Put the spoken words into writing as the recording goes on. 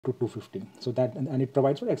to 250. So that and it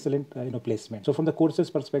provides for excellent placement. So from the courses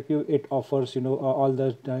perspective, it offers all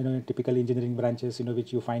the typical engineering branches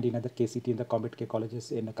which you find in other kcet and the COMET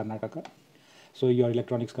colleges in Karnataka. So your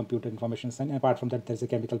electronics, computer, information science. And apart from that, there's a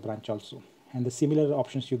chemical branch also. And the similar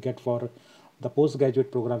options you get for the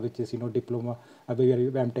postgraduate program, which is diploma,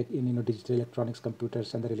 MTech in digital electronics,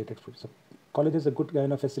 computers, and the related fields. So college is a good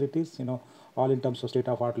facilities, all in terms of state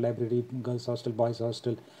of art library, girls hostel, boys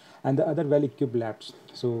hostel, and the other well-equipped labs.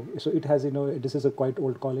 So it has this is a quite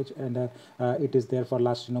old college, and it is there for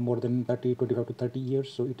last more than 25 to 30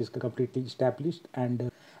 years. So it is completely established.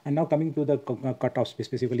 And now coming to the cutoff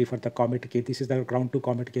specifically for the COMET K, this is the round 2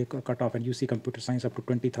 COMET K cutoff, and you see computer science up to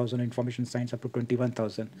 20,000, information science up to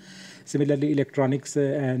 21,000. Similarly, electronics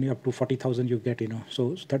and up to 40,000 you get,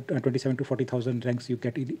 so that 27 to 40,000 ranks you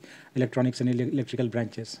get electronics and electrical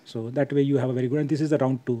branches. So that way you have a very good, and this is the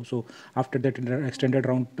round 2. So after that extended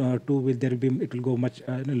round 2 it will go much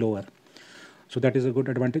lower. So that is a good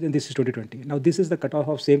advantage, and this is 2020. Now this is the cutoff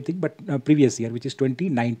of same thing, but previous year, which is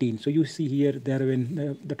 2019. So you see here, there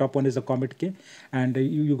when the top one is the COMET K, and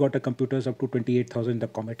you got a computers up to 28,000 in the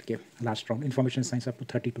COMET K last round. Information science up to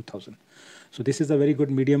 32,000. So this is a very good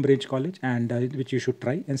medium range college, and which you should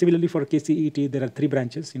try. And similarly for kcet, there are 3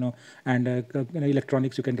 branches, and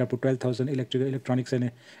electronics you can get up to 12,000, electronics and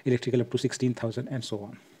electrical up to 16,000, and so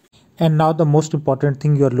on. And now the most important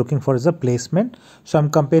thing you are looking for is a placement. So I'm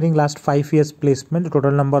comparing last 5 years placement. The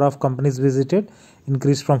total number of companies visited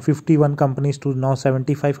increased from 51 companies to now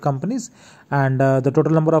 75 companies, and the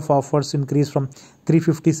total number of offers increased from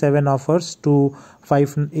 357 offers to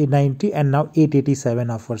 590, and now 887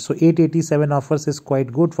 offers. So 887 offers is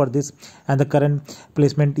quite good for this, and the current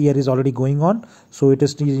placement year is already going on, so it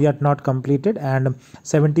is yet not completed, and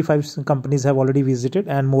 75 companies have already visited,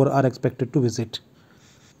 and more are expected to visit.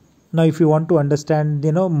 Now, if you want to understand,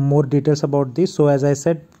 more details about this, so as I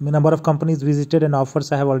said, the number of companies visited and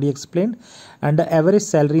offers I have already explained, and the average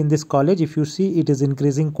salary in this college, if you see, it is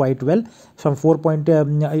increasing quite well from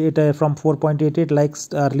 4.88 lakhs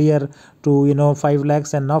earlier to 5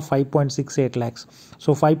 lakhs, and now 5.68 lakhs.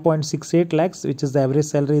 So 5.68 lakhs, which is the average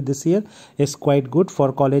salary this year, is quite good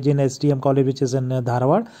for college in SDM college, which is in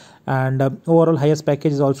Dharwad. And overall highest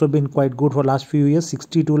package has also been quite good for last few years.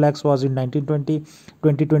 62 lakhs was in 1920,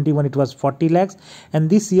 2021 it was 40 lakhs,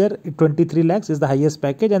 and this year 23 lakhs is the highest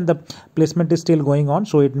package, and the placement is still going on,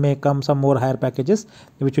 so it may come some more higher packages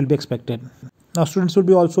which will be expected. Now students will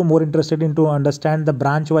be also more interested in to understand the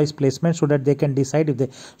branch wise placement, so that they can decide if they,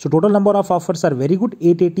 so total number of offers are very good,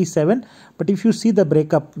 887, but if you see the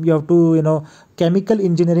breakup, you have to chemical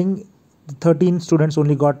engineering 13 students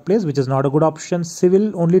only got placed, which is not a good option.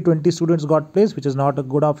 Civil, only 20 students got placed, which is not a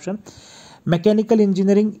good option. Mechanical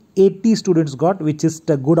engineering, 80 students got, which is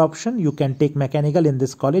the good option. You can take mechanical in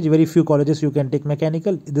this college. Very few colleges you can take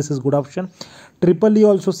mechanical. This is good option. Triple E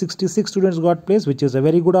also 66 students got placed, which is a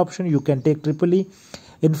very good option. You can take Triple E.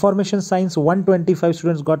 Information science, 125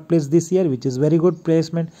 students got placed this year, which is very good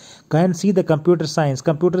placement. Go and see the computer science.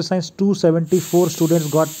 Computer science, 274 students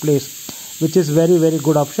got placed, which is very, very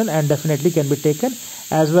good option, and definitely can be taken.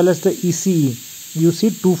 As well as the ECE, you see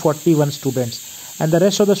 241 students. And the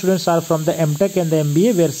rest of the students are from the MTech and the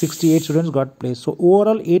MBA, where 68 students got placed. So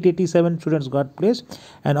overall 887 students got placed,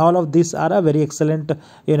 and all of these are a very excellent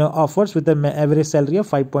offers with an average salary of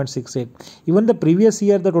 5.68. Even the previous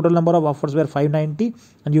year the total number of offers were 590,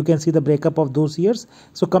 and you can see the breakup of those years.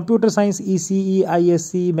 So computer science, ECE,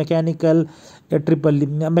 ISC, mechanical, Triple E,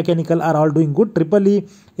 mechanical are all doing good. Triple E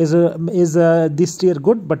is this year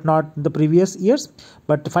good, but not the previous years.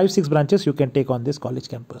 But 5-6 branches you can take on this college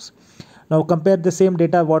campus. Now compare the same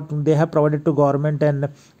data what they have provided to government, and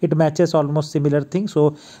it matches almost similar thing.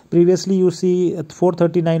 So previously you see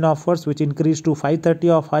 439 offers, which increased to 530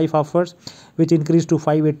 offers, which increased to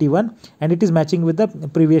 581, and it is matching with the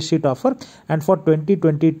previous sheet offer. And for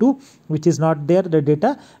 2022, which is not there, the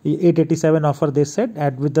data 887 offer they said,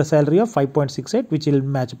 and with the salary of 5.68, which will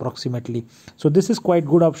match approximately. So this is quite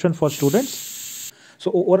good option for students. So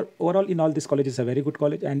overall in all, this college is a very good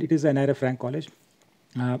college, and it is an NRF rank college.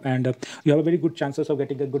 And you have a very good chances of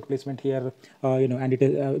getting a good placement here, and it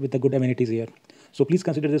is with the good amenities here. So please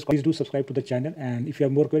consider this. Please do subscribe to the channel, and if you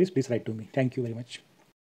have more queries, please write to me. Thank you very much.